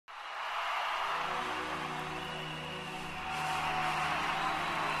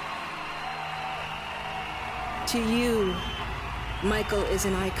To you, Michael is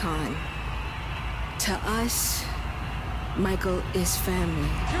an icon. To us, Michael is family.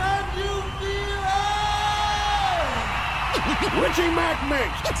 Can you feel it? Richie Mac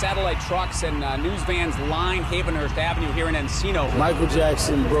mix. Satellite trucks and news vans line Havenhurst Avenue here in Encino. Michael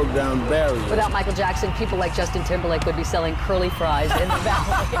Jackson broke down barriers. Without Michael Jackson, people like Justin Timberlake would be selling curly fries in the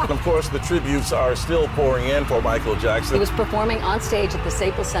valley. Of course, the tributes are still pouring in for Michael Jackson. He was performing on stage at the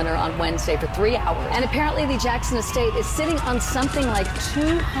Staples Center on Wednesday for 3 hours. And apparently the Jackson estate is sitting on something like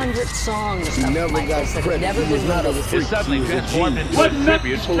 200 songs. He never got credit. He was not a freak. It suddenly transformed into a Wasn't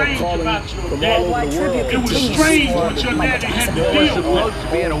nothing tribute. strange about your dad. It It was strange what your daddy had to It was deal with. supposed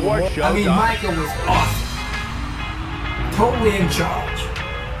to be an award show. I mean, Michael was awesome. Totally in charge.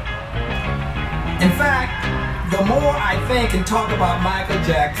 In fact, the more I think and talk about Michael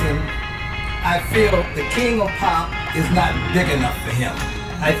Jackson, I feel the king of pop is not big enough for him.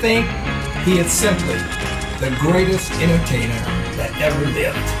 I think he is simply the greatest entertainer that ever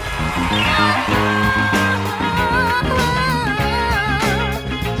lived.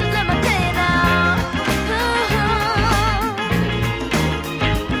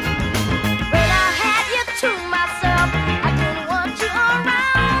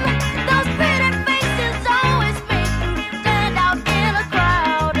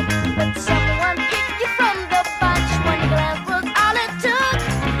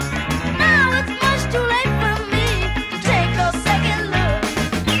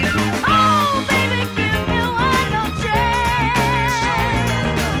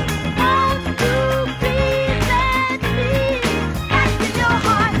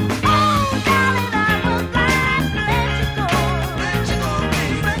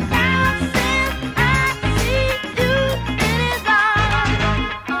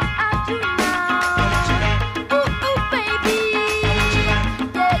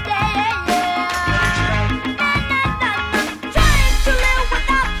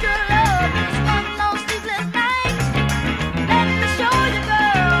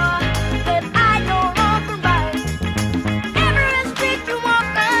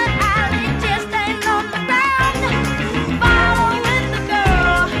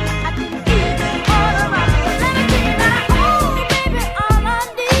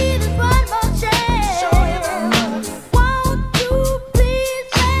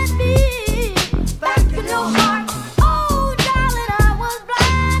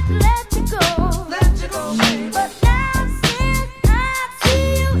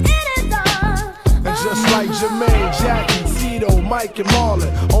 Mike and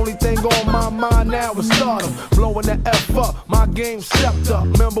Marlon. Only thing on my mind now is stardom. Blowing the F up, my game stepped up.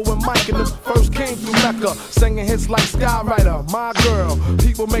 Remember when Mike and them first came through Mecca, singing hits like Skywriter, My Girl.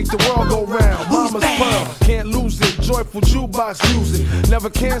 People make the world go round. Mama's pearl, can't lose it. Joyful jukebox music. Never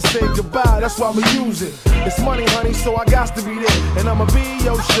can say goodbye, that's why we use it. It's money, honey, so I got to be there. And I'ma be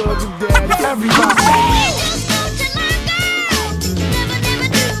your sugar daddy. Everybody.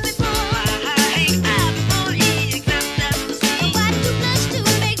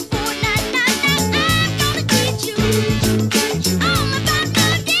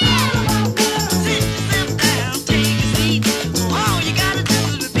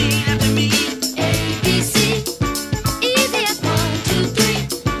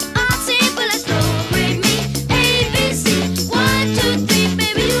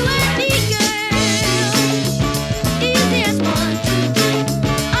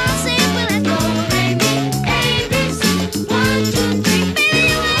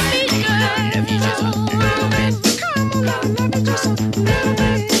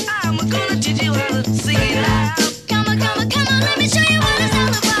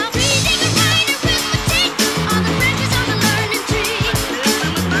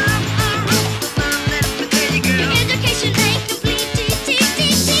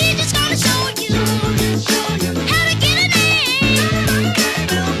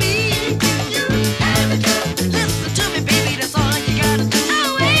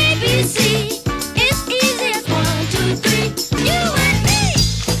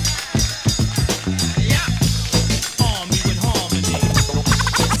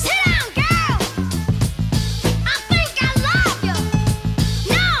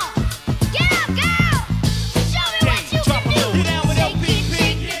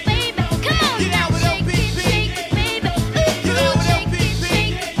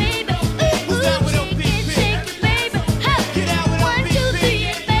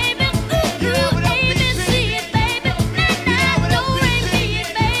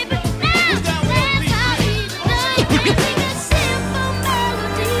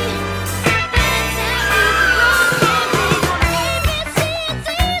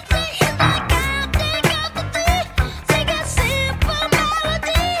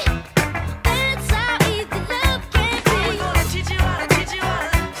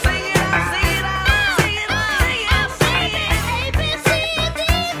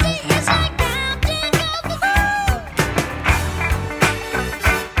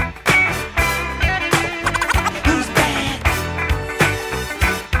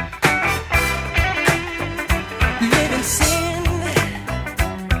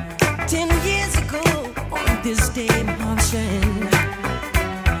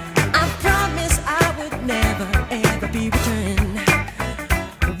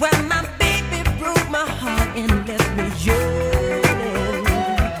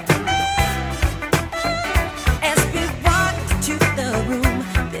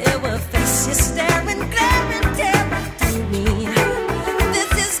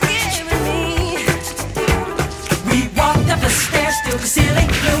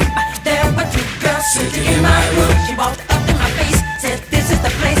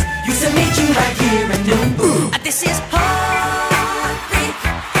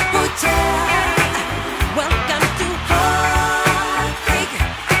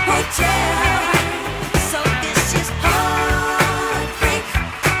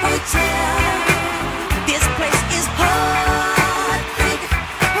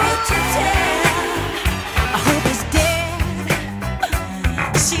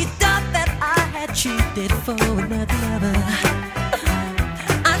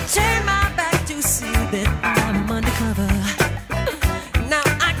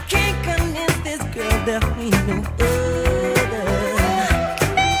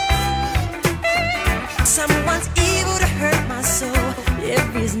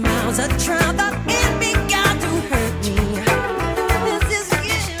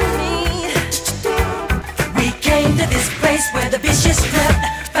 place where the vicious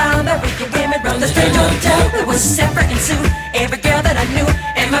crept. Found the wicked women from the stage hotel. It was Zephyr and Sue, every girl that I knew,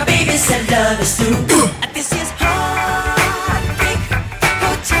 and my baby said love is through. This is Heartbreak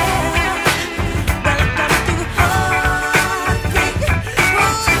Hotel. Welcome to Heartbreak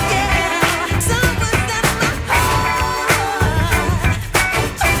Hotel. Someone's at my heart.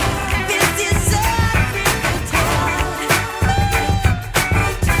 This is Heartbreak Hotel.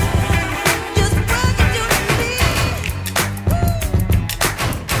 Just welcome to me.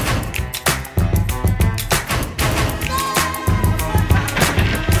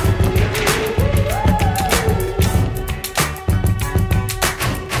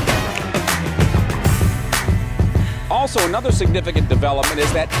 Also, another significant development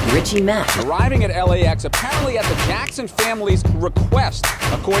is that Richie Mac. arriving at LAX apparently at the Jackson family's request,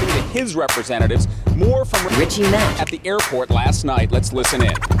 according to his representatives. More from Richie Mac at the airport last night. Let's listen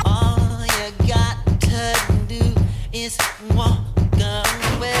in. All you got to do is walk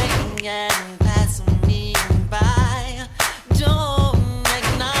away and pass me by. Don't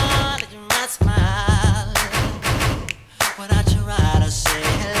acknowledge my smile when I try to say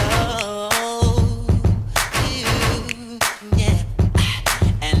hello to you. Yeah,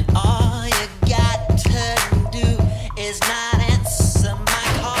 and all you got to do is not answer my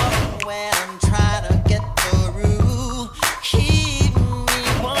call when I'm trying to get through. Keep me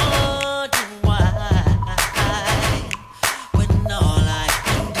wondering why, when all I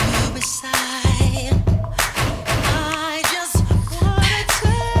can do is sigh. I just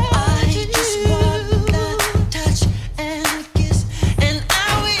wanna touch and kiss, and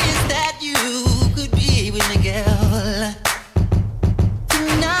I wish that you could be with me, girl.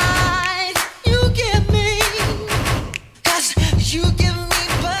 Tonight you give me, 'cause you give me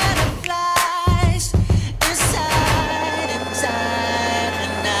butterflies inside, and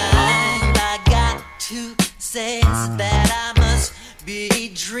I got to say that I must be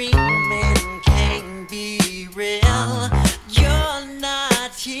dreaming, can't be real. You're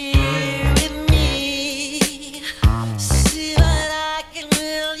not here with me. See what I can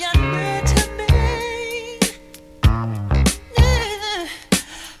will you to me.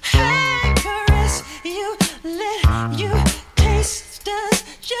 Hey, caress you, let you taste us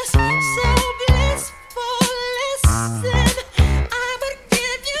just so blissful. Listen, I would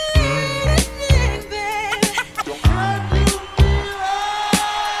give you anything, baby.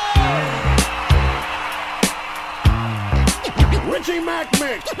 Richie Mac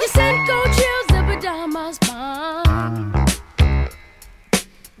mix. You sent cold chills up and down my spine.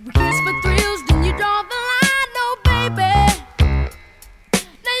 We kiss for thrills, then you draw the line, oh baby.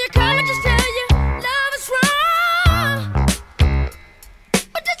 Now you're coming to tell you love is wrong.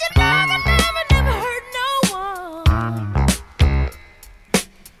 But did you never hurt no one?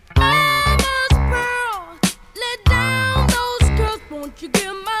 Mama's pearl, let down those girls. Won't you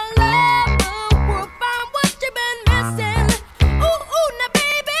give my love a whirl? Find what you've been missing. Ooh, now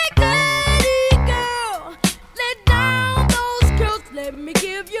baby, goody girl, let down those girls. Let me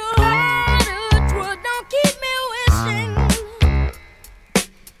give your heart a twirl. Don't keep me wishing.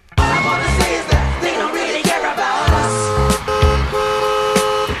 All I wanna say is that they don't really care about us.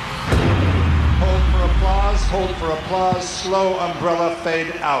 Hold for applause, slow umbrella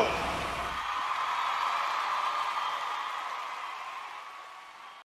fade out.